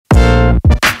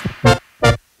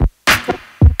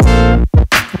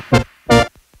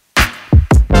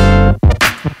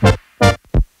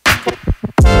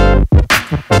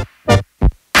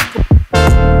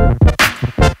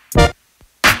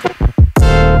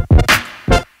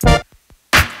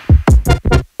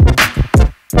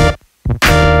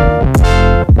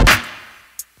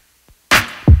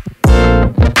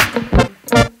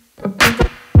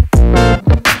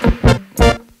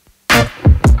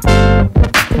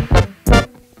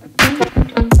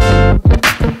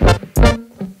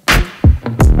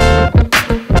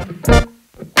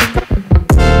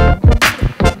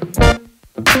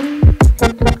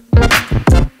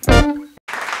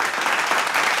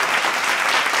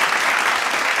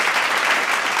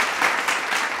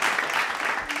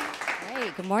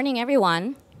morning,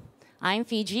 everyone. I'm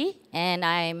Fiji, and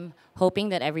I'm hoping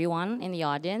that everyone in the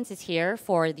audience is here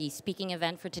for the speaking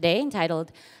event for today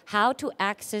entitled How to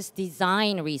Access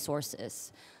Design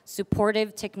Resources,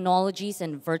 Supportive Technologies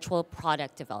and Virtual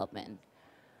Product Development.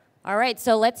 All right,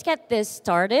 so let's get this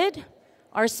started.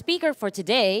 Our speaker for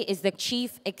today is the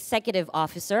Chief Executive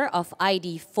Officer of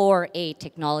ID4A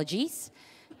Technologies.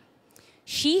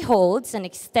 She holds an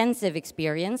extensive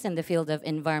experience in the field of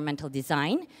environmental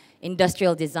design,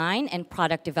 industrial design and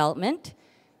product development,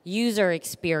 user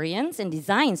experience and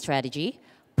design strategy,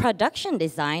 production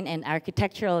design and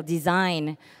architectural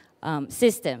design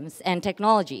systems and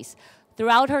technologies.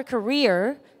 Throughout her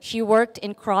career, she worked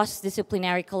in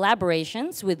cross-disciplinary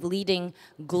collaborations with leading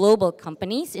global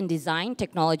companies in design,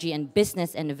 technology, and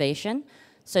business innovation,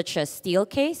 such as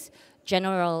Steelcase,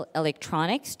 General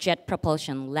Electronics, Jet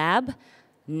Propulsion Lab,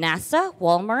 NASA,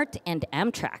 Walmart, and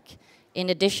Amtrak, in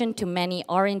addition to many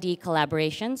R&D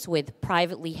collaborations with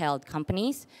privately held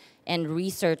companies and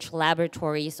research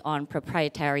laboratories on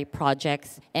proprietary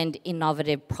projects and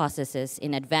innovative processes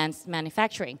in advanced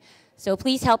manufacturing. So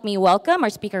please help me welcome our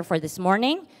speaker for this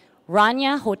morning,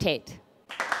 RANIA HOTEIT.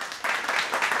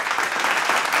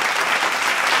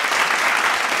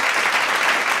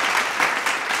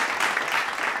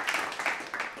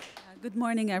 Good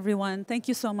morning, everyone. Thank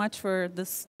you so much for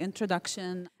this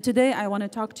introduction. Today, I want to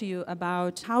talk to you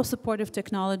about how supportive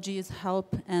technologies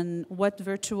help and what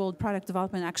virtual product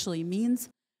development actually means.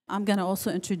 I'm going to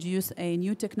also introduce a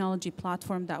new technology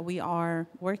platform that we are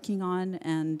working on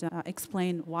and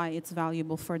explain why it's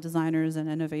valuable for designers and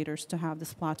innovators to have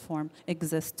this platform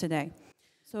exist today.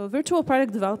 So virtual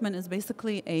product development is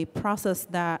basically a process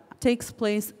that takes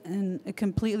place in a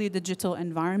completely digital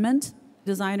environment.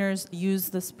 Designers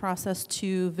use this process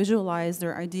to visualize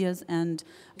their ideas and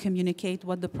communicate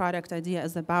what the product idea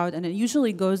is about. And it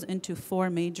usually goes into 4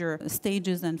 major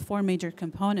stages and 4 major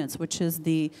components, which is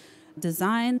the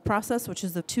design process, which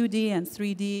is the 2D and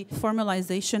 3D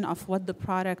formalization of what the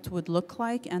product would look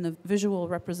like and a visual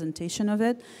representation of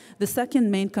it. The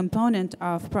second main component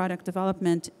of product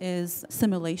development is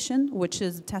simulation, which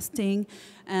is testing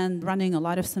and running a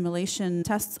lot of simulation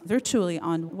tests virtually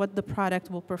on what the product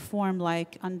will perform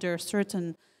like under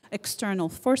certain external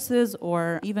forces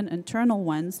or even internal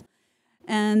ones.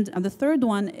 And the third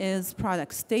one is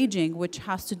product staging, which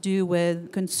has to do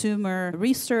with consumer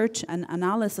research and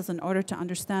analysis in order to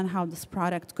understand how this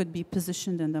product could be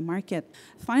positioned in the market.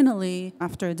 Finally,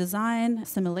 after design,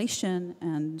 simulation,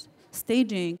 and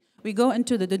staging, we go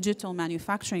into the digital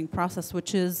manufacturing process,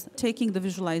 which is taking the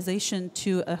visualization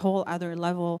to a whole other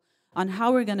level on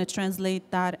how we're going to translate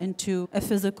that into a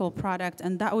physical product,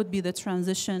 and that would be the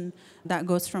transition that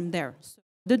goes from there.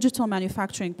 Digital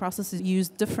manufacturing processes use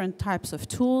different types of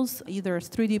tools, either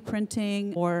 3D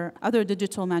printing or other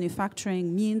digital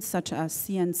manufacturing means such as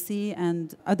CNC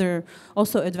and other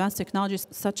also advanced technologies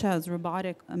such as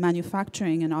robotic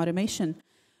manufacturing and automation,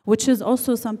 which is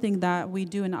also something that we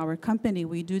do in our company.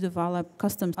 We do develop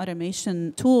custom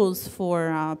automation tools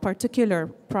for particular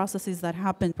processes that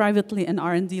happen privately in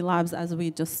R&D labs, as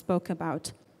we just spoke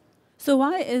about. So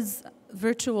why is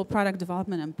virtual product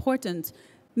development important?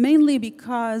 Mainly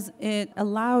because it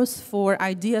allows for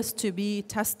ideas to be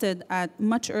tested at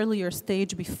much earlier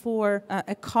stage before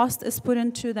a cost is put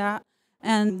into that.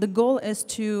 And the goal is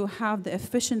to have the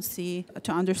efficiency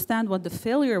to understand what the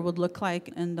failure would look like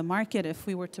in the market if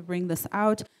we were to bring this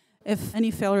out, if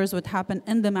any failures would happen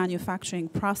in the manufacturing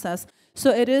process.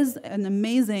 So it is an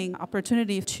amazing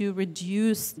opportunity to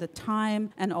reduce the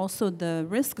time and also the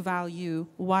risk value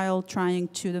while trying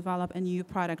to develop a new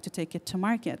product to take it to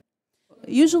market.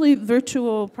 Usually,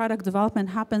 virtual product development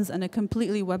happens in a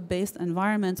completely web-based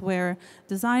environment where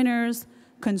designers,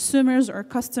 consumers or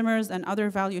customers, and other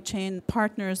value chain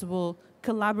partners will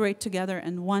collaborate together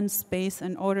in one space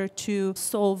in order to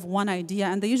solve one idea.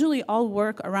 And they usually all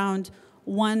work around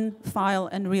one file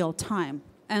in real time.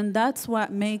 And that's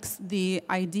what makes the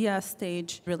idea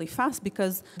stage really fast,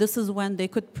 because this is when they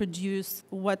could produce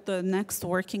what the next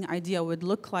working idea would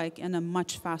look like in a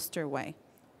much faster way.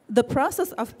 The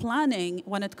process of planning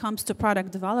when it comes to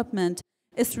product development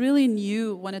is really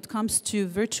new when it comes to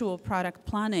virtual product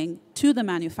planning to the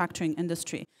manufacturing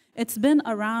industry. It's been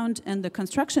around in the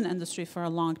construction industry for a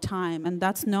long time, and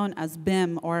that's known as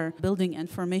BIM, or Building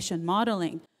Information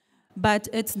Modeling. But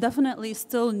it's definitely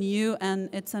still new, and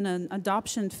it's in an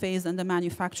adoption phase in the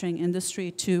manufacturing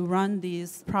industry to run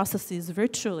these processes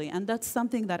virtually, and that's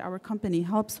something that our company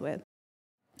helps with.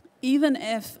 Even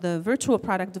if the virtual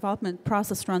product development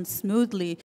process runs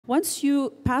smoothly, once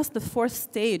you pass the 4th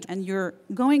stage and you're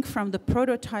going from the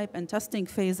prototype and testing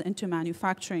phase into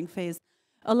manufacturing phase,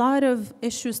 a lot of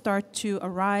issues start to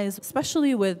arise,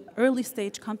 especially with early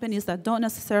stage companies that don't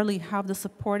necessarily have the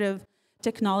supportive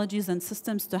technologies and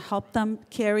systems to help them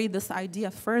carry this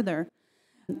idea further.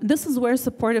 This is where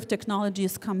supportive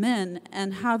technologies come in,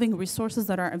 and having resources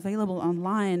that are available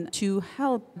online to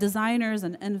help designers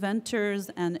and inventors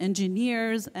and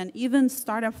engineers and even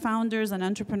startup founders and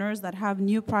entrepreneurs that have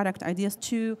new product ideas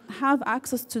to have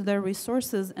access to their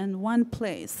resources in one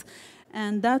place.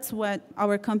 And that's what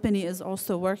our company is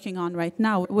also working on right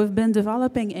now. We've been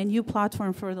developing a new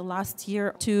platform for the last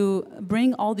year to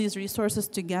bring all these resources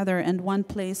together in one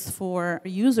place for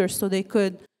users so they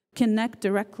could connect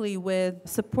directly with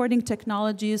supporting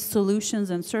technologies, solutions,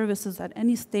 and services at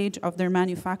any stage of their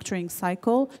manufacturing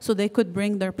cycle so they could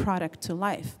bring their product to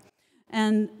life.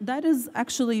 And that is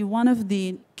actually one of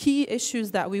the key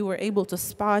issues that we were able to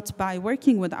spot by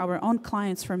working with our own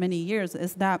clients for many years,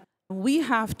 is that we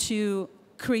have to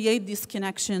create these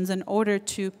connections in order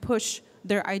to push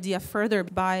their idea further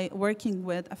by working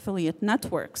with affiliate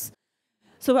networks.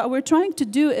 So what we're trying to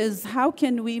do is, how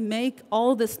can we make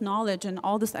all this knowledge and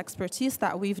all this expertise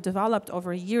that we've developed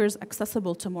over years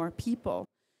accessible to more people?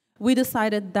 We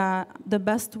decided that the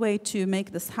best way to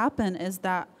make this happen is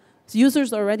that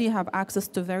users already have access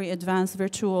to very advanced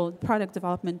virtual product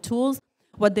development tools.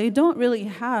 What they don't really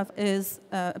have is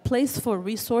a place for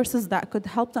resources that could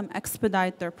help them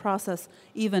expedite their process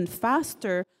even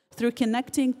faster through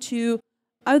connecting to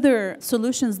other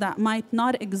solutions that might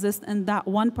not exist in that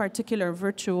one particular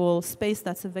virtual space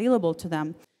that's available to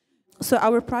them. So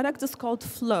our product is called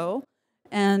Flow,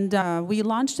 and we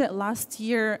launched it last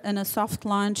year in a soft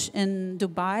launch in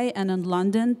Dubai and in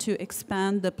London to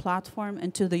expand the platform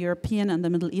into the European and the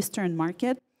Middle Eastern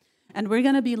market. And we're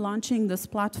going to be launching this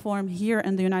platform here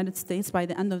in the United States by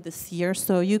the end of this year,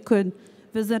 so you could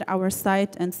visit our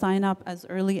site and sign up as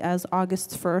early as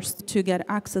August 1st to get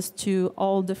access to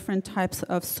all different types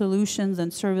of solutions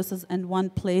and services in one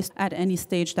place at any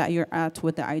stage that you're at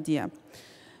with the idea.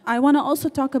 I want to also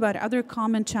talk about other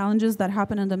common challenges that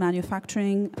happen in the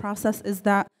manufacturing process. Is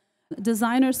that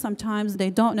designers sometimes, they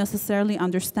don't necessarily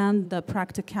understand the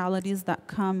practicalities that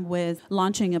come with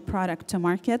launching a product to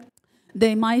market.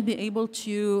 They might be able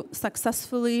to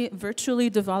successfully virtually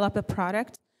develop a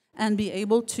product and be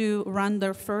able to run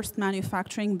their first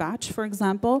manufacturing batch, for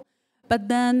example. But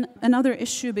then another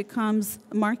issue becomes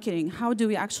marketing. How do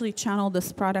we actually channel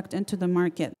this product into the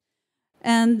market?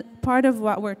 And part of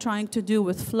what we're trying to do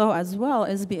with Flow as well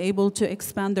is be able to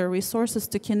expand their resources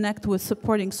to connect with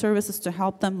supporting services to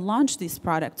help them launch these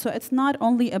products. So it's not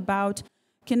only about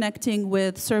connecting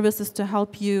with services to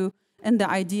help you in the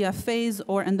idea phase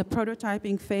or in the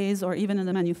prototyping phase or even in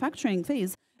the manufacturing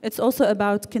phase. It's also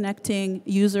about connecting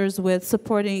users with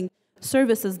supporting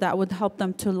services that would help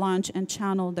them to launch and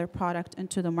channel their product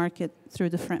into the market through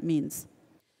different means.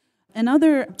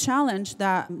 Another challenge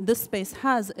that this space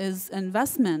has is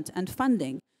investment and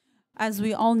funding. As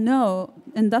we all know,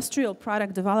 industrial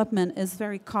product development is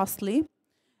very costly,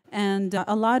 and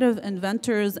a lot of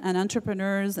inventors and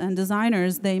entrepreneurs and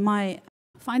designers, they might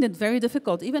find it very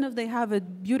difficult. Even if they have a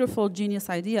beautiful,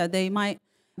 genius idea, they might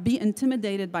be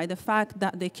intimidated by the fact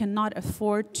that they cannot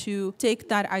afford to take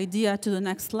that idea to the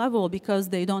next level because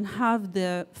they don't have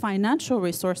the financial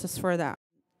resources for that.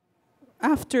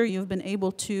 After you've been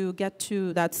able to get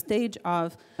to that stage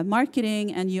of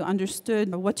marketing and you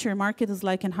understood what your market is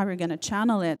like and how you're going to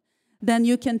channel it, then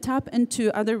you can tap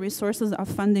into other resources of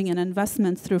funding and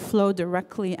investment through Flow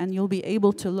directly, and you'll be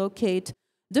able to locate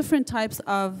different types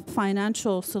of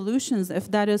financial solutions,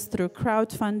 if that is through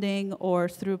crowdfunding or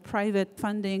through private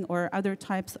funding or other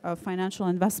types of financial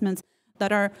investments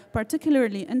that are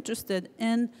particularly interested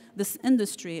in this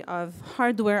industry of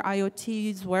hardware,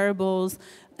 IoTs, wearables,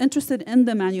 interested in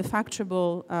the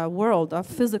manufacturable world of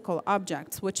physical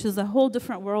objects, which is a whole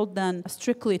different world than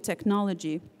strictly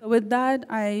technology. With that,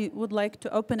 I would like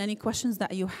to open any questions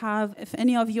that you have. If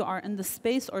any of you are in the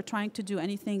space or trying to do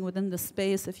anything within the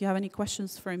space, if you have any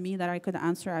questions for me that I could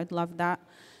answer, I'd love that.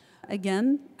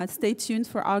 Again, stay tuned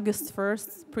for August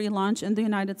 1st, pre-launch in the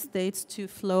United States to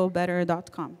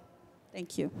flowbetter.com.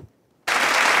 Thank you.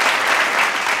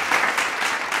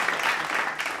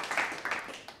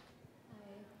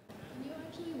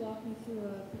 Me through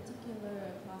a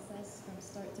particular process from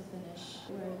start to finish,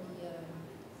 where the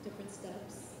different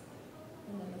steps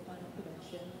and then the final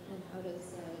production, and how does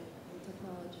the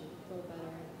technology go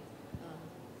better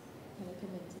kind of come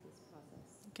into this process?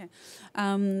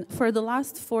 Okay. For the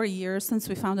last 4 years since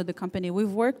we founded the company,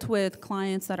 we've worked with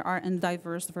clients that are in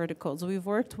diverse verticals. We've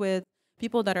worked with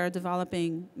people that are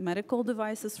developing medical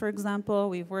devices, for example.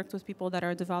 We've worked with people that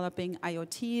are developing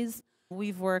IoTs.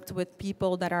 We've worked with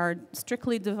people that are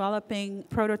strictly developing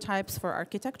prototypes for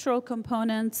architectural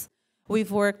components.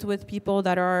 We've worked with people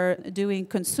that are doing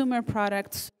consumer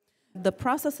products. The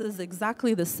process is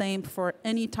exactly the same for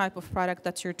any type of product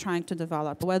that you're trying to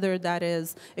develop, whether that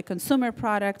is a consumer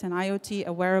product, an IoT,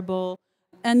 a wearable.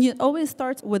 And it always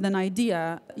starts with an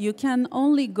idea. You can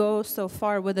only go so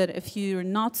far with it if you're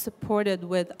not supported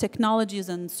with technologies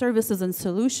and services and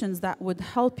solutions that would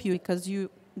help you, because you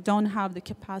don't have the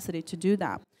capacity to do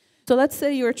that. So let's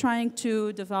say you're trying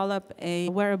to develop a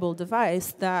wearable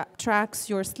device that tracks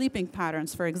your sleeping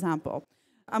patterns, for example.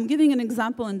 I'm giving an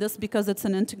example in this because it's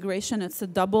an integration. It's a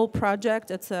double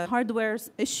project. It's a hardware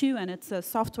issue and it's a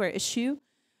software issue.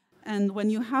 And when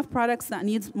you have products that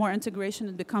needs more integration,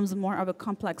 it becomes more of a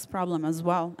complex problem as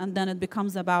well. And then it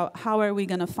becomes about how are we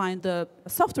going to find the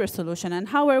software solution and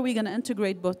how are we going to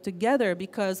integrate both together,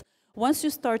 because once you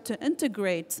start to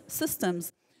integrate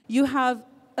systems, you have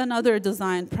another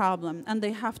design problem and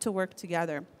they have to work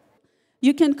together.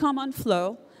 You can come on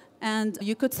Flow and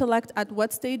you could select at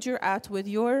what stage you're at with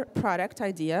your product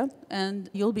idea, and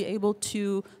you'll be able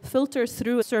to filter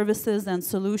through services and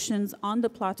solutions on the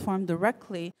platform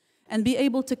directly and be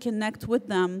able to connect with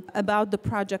them about the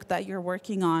project that you're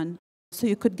working on so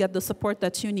you could get the support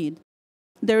that you need.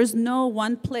 There is no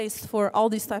one place for all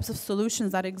these types of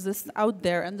solutions that exist out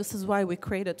there, and this is why we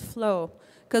created Flow.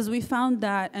 Because we found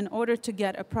that in order to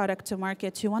get a product to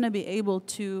market, you want to be able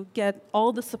to get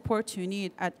all the support you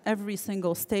need at every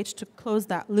single stage to close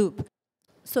that loop.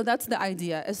 So that's the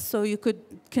idea, is so you could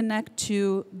connect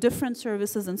to different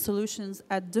services and solutions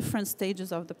at different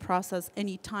stages of the process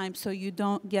anytime, so you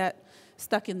don't get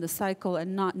stuck in the cycle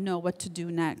and not know what to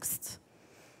do next.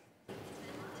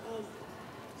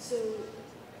 So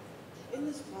in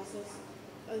this process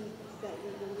that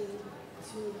you're building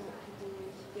to help people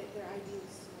get their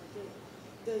ideas to market,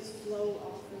 does Flow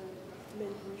offer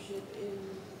mentorship in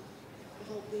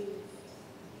helping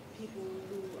people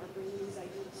who are bringing these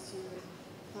ideas to the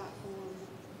platform?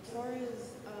 As far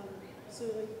as, so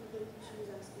like she was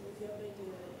asking, if you have an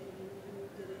idea and you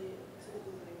get it to the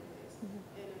design phase,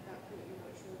 and at that point you're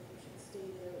not sure if you should stay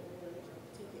there or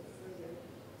take it further,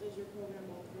 does your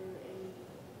program offer any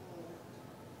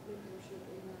mentorship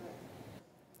in that?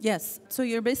 Yes, so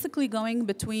you're basically going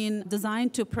between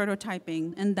design to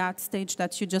prototyping in that stage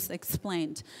that you just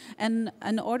explained. And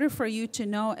in order for you to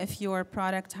know if your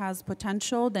product has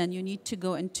potential, then you need to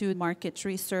go into market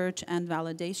research and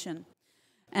validation.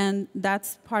 And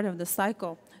that's part of the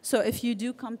cycle. So if you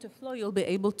do come to Flow, you'll be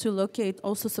able to locate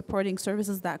also supporting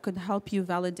services that could help you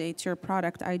validate your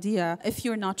product idea if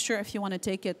you're not sure if you want to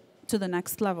take it to the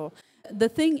next level. The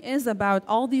thing is about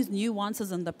all these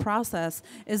nuances in the process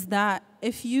is that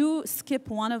if you skip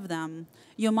one of them,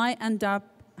 you might end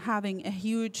up having a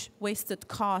huge wasted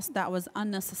cost that was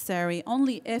unnecessary,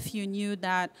 only if you knew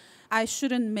that I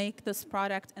shouldn't make this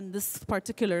product in this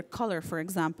particular color, for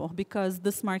example, because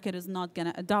this market is not going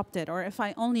to adopt it. Or if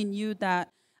I only knew that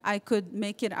I could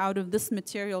make it out of this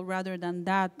material rather than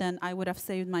that, then I would have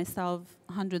saved myself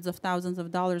hundreds of thousands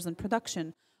of dollars in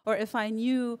production. Or if I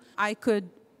knew I could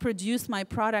produce my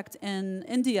product in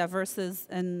India versus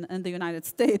in the United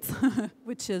States,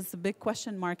 which is a big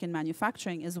question mark in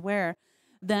manufacturing, is where,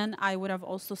 then I would have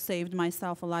also saved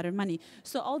myself a lot of money.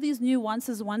 So all these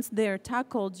nuances, once they're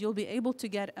tackled, you'll be able to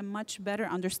get a much better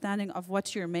understanding of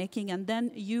what you're making, and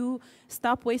then you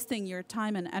stop wasting your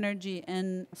time and energy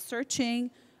in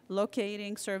searching,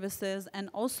 locating services,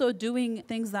 and also doing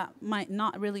things that might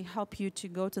not really help you to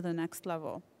go to the next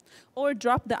level. Or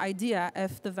drop the idea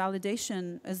if the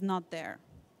validation is not there.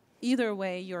 Either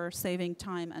way, you're saving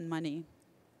time and money.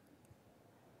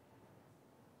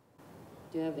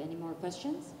 Do you have any more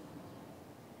questions?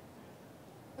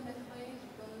 When a client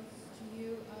goes to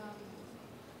you,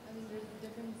 I mean, there's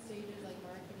different stages like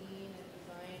marketing and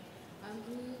design.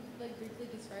 Can you like briefly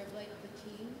describe like the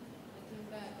team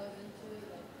that goes into it?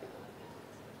 Like,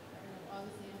 I don't know,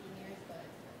 obviously engineers, but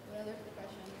what other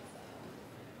professions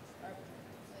are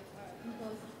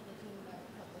composed of the team that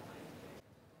help the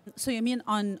client? So you mean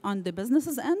on the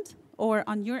business's end or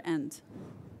on your end?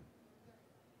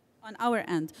 On our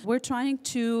end, we're trying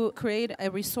to create a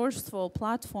resourceful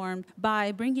platform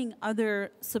by bringing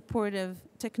other supportive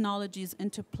technologies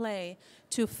into play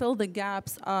to fill the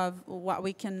gaps of what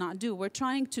we cannot do. We're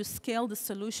trying to scale the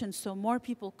solution so more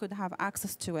people could have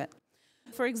access to it.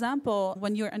 For example,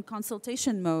 when you're in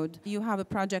consultation mode, you have a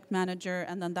project manager,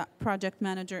 and then that project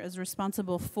manager is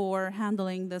responsible for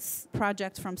handling this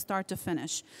project from start to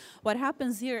finish. What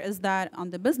happens here is that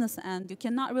on the business end, you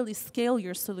cannot really scale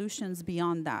your solutions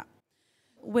beyond that.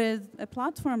 With a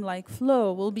platform like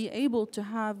Flow, we'll be able to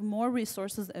have more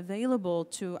resources available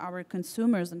to our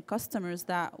consumers and customers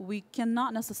that we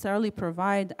cannot necessarily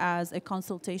provide as a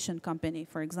consultation company,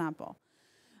 for example.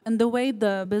 And the way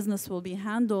the business will be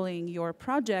handling your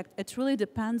project, it really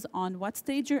depends on what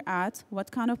stage you're at,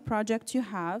 what kind of project you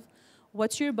have,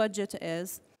 what your budget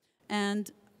is,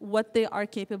 and what they are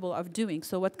capable of doing.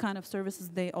 So what kind of services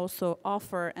they also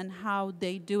offer and how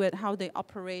they do it, how they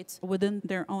operate within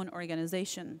their own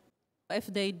organization. If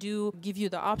they do give you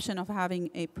the option of having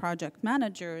a project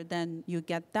manager, then you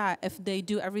get that. If they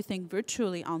do everything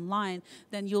virtually online,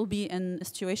 then you'll be in a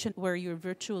situation where you're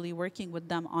virtually working with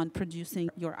them on producing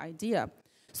your idea.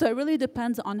 So it really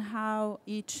depends on how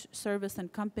each service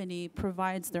and company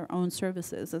provides their own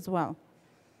services as well.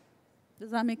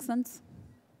 Does that make sense?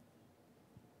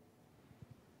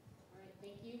 All right,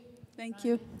 thank you. Thank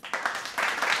you.